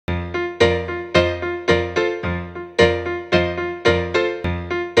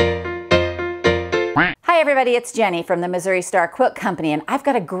everybody, it's Jenny from the Missouri Star Quilt Company, and I've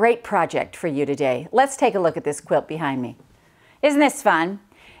got a great project for you today. Let's take a look at this quilt behind me. Isn't this fun?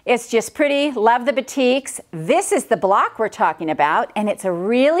 It's just pretty. Love the batiks. This is the block we're talking about, and it's a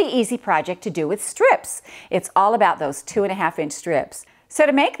really easy project to do with strips. It's all about those 2.5-inch strips. So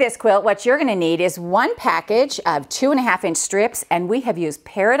to make this quilt, what you're going to need is one package of 2.5-inch strips, and we have used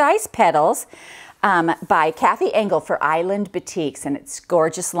Paradise Petals by Kathy Engel for Island Batiks, and it's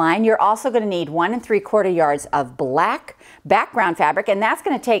gorgeous line. You're also going to need 1 3/4 yards of black background fabric, and that's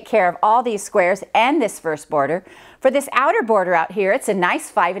going to take care of all these squares and this first border. For this outer border out here, it's a nice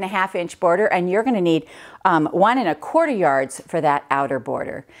 5.5-inch border, and you're going to need 1 1/4 yards for that outer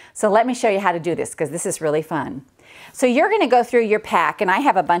border. So let me show you how to do this, because this is really fun. So you're going to go through your pack, and I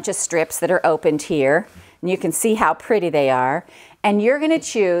have a bunch of strips that are opened here, and you can see how pretty they are. And you're going to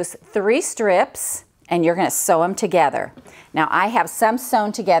choose 3 strips, and you're going to sew them together. Now I have some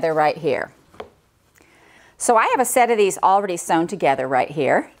sewn together right here. So I have a set of these already sewn together right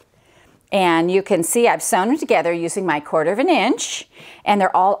here. And you can see I've sewn them together using my 1/4 inch, and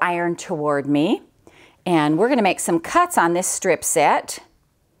they're all ironed toward me. And we're going to make some cuts on this strip set.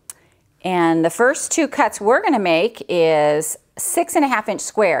 And the first 2 cuts we're going to make is 6.5-inch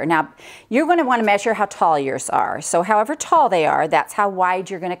square. Now, you're going to want to measure how tall yours are. So however tall they are, that's how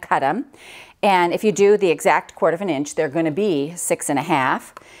wide you're going to cut them. And if you do the exact 1/4 inch, they're going to be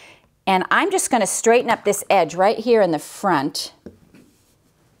 6.5. And I'm just going to straighten up this edge right here in the front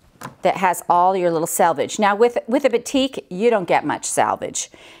that has all your little selvage. Now, with a batik, you don't get much selvage.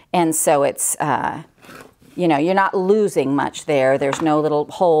 And so it's, you know, you're not losing much there. There's no little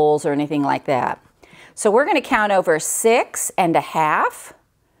holes or anything like that. So we're going to count over 6.5,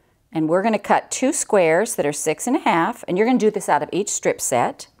 and we're going to cut 2 squares that are 6.5, and you're going to do this out of each strip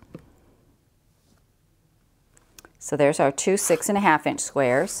set. So there's our 2 6.5-inch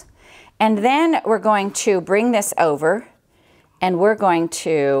squares. And then we're going to bring this over, and we're going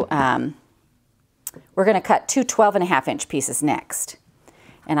to cut 2 12.5-inch pieces next.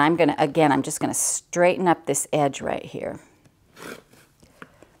 And I'm just going to straighten up this edge right here.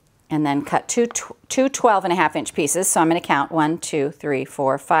 And then cut two 12.5-inch pieces. So I'm going to count 1, 2, 3,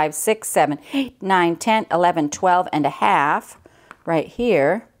 4, 5, 6, 7, 8, 9, 10, 11, 12.5 right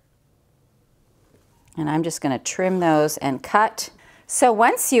here. And I'm just going to trim those and cut. So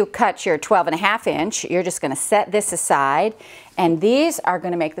once you cut your 12.5-inch, you're just going to set this aside, and these are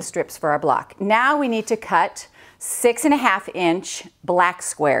going to make the strips for our block. Now we need to cut 6.5-inch black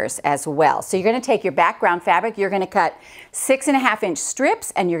squares as well. So you're going to take your background fabric, you're going to cut 6.5-inch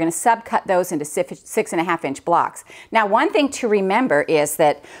strips, and you're going to subcut those into 6.5-inch blocks. Now, one thing to remember is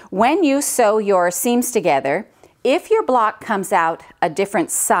that when you sew your seams together, if your block comes out a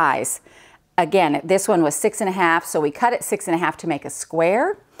different size, again, this one was 6.5, so we cut it 6.5 to make a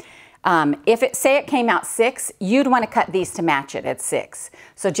square. Say it came out 6, you'd want to cut these to match it at 6.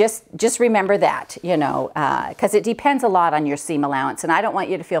 So just remember that, you know, because it depends a lot on your seam allowance, and I don't want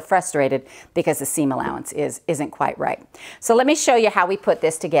you to feel frustrated because the seam allowance isn't quite right. So let me show you how we put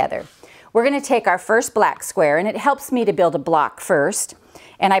this together. We're going to take our first black square, and it helps me to build a block first.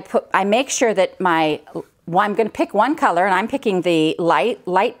 And I make sure that I'm going to pick one color, and I'm picking the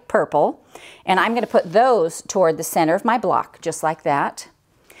light purple, and I'm going to put those toward the center of my block, just like that.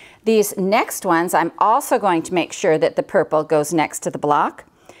 These next ones, I'm also going to make sure that the purple goes next to the block,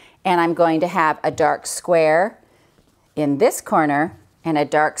 and I'm going to have a dark square in this corner and a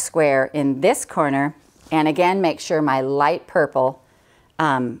dark square in this corner, and again make sure my light purple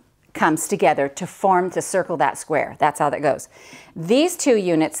comes together to circle that square. That's how that goes. These 2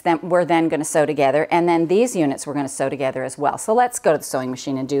 units we're then going to sew together, and then these units we're going to sew together as well. So let's go to the sewing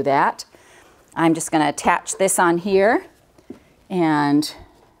machine and do that. I'm just going to attach this on here and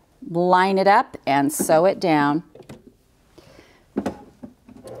line it up and sew it down.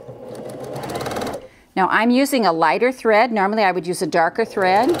 Now I'm using a lighter thread. Normally I would use a darker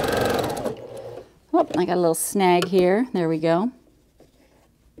thread. Oh, I got a little snag here. There we go.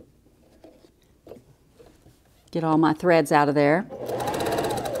 Get all my threads out of there.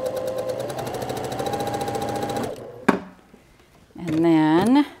 And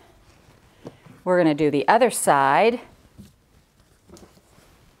then we're going to do the other side.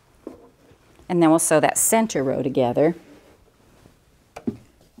 And then we'll sew that center row together.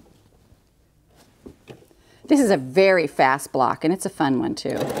 This is a very fast block, and it's a fun one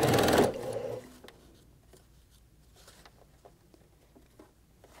too.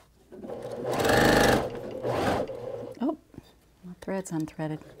 Oh, my thread's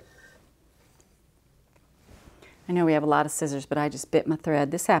unthreaded. I know we have a lot of scissors, but I just bit my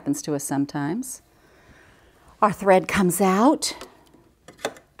thread. This happens to us sometimes. Our thread comes out.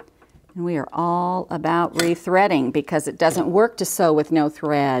 And we are all about rethreading because it doesn't work to sew with no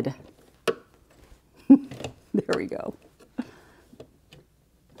thread. There we go.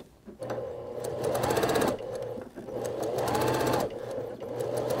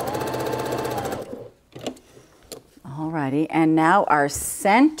 Alrighty, and now our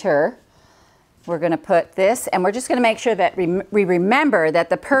center, we're going to put this, and we're just going to make sure that we remember that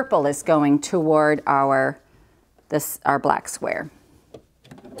the purple is going toward our black square.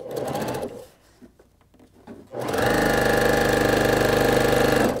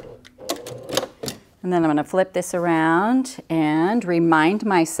 And then I'm going to flip this around and remind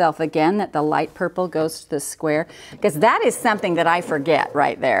myself again that the light purple goes to the square, because that is something that I forget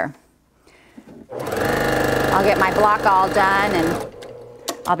right there. I'll get my block all done and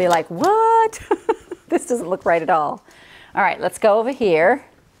I'll be like, what? This doesn't look right at all. All right, let's go over here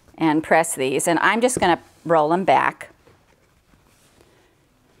and press these, and I'm just going to roll them back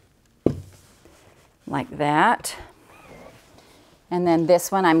like that. And then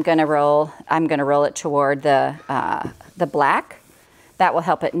this one I'm going to roll it toward the black. That will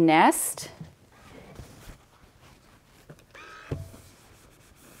help it nest.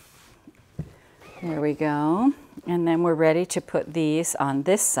 There we go. And then we're ready to put these on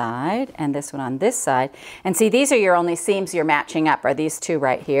this side and this one on this side. And see, these are your only seams you're matching up, are these two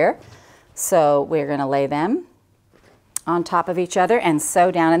right here. So we're going to lay them on top of each other and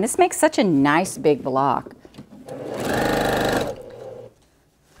sew down. And this makes such a nice big block.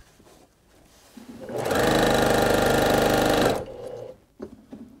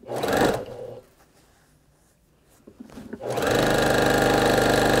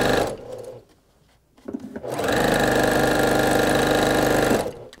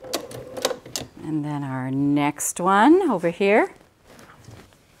 And then our next one over here.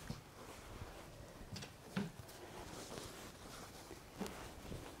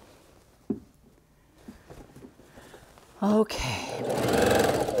 Okay.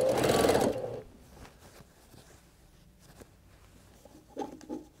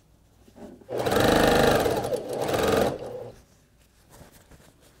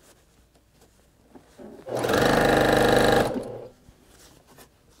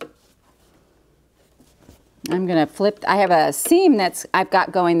 I'm going to flip, I have a seam I've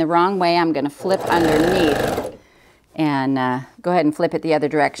got going the wrong way. I'm going to flip underneath and go ahead and flip it the other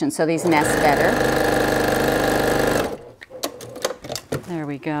direction so these nest better. There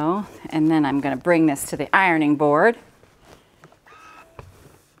we go. And then I'm going to bring this to the ironing board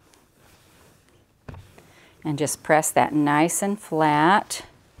and just press that nice and flat.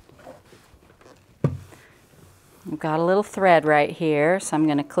 I've got a little thread right here, so I'm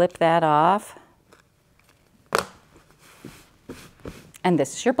going to clip that off. And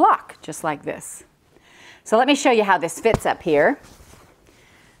this is your block, just like this. So let me show you how this fits up here.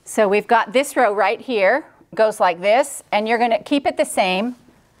 So we've got this row right here, goes like this, and you're going to keep it the same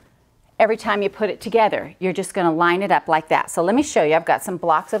every time you put it together. You're just going to line it up like that. So let me show you. I've got some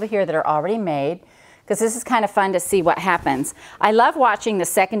blocks over here that are already made, because this is kind of fun to see what happens. I love watching the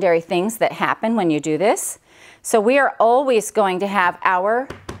secondary things that happen when you do this. So we are always going to have our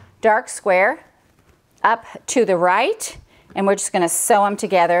dark square up to the right, and we're just going to sew them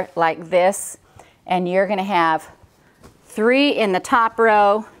together like this. And you're going to have 3 in the top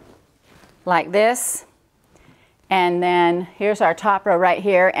row like this. And then here's our top row right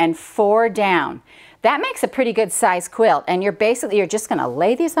here, and 4 down. That makes a pretty good size quilt. And you're just going to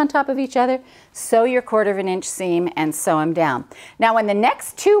lay these on top of each other, sew your 1/4 inch seam, and sew them down. Now when the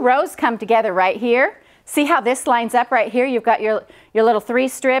next 2 rows come together right here, see how this lines up right here? You've got your little 3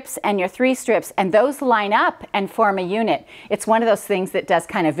 strips and your 3 strips, and those line up and form a unit. It's one of those things that does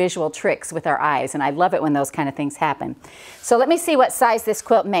kind of visual tricks with our eyes, and I love it when those kind of things happen. So let me see what size this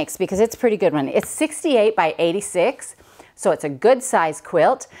quilt makes, because it's a pretty good one. It's 68 by 86, so it's a good size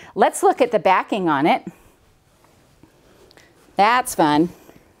quilt. Let's look at the backing on it. That's fun.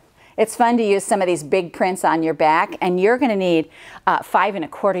 It's fun to use some of these big prints on your back, and you're going to need 5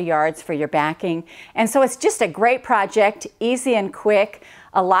 1/4 yards for your backing. And so it's just a great project, easy and quick,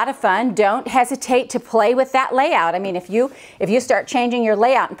 a lot of fun. Don't hesitate to play with that layout. I mean, if you start changing your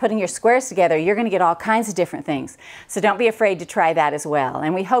layout and putting your squares together, you're going to get all kinds of different things. So don't be afraid to try that as well.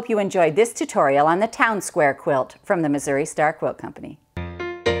 And we hope you enjoyed this tutorial on the Town Square quilt from the Missouri Star Quilt Company.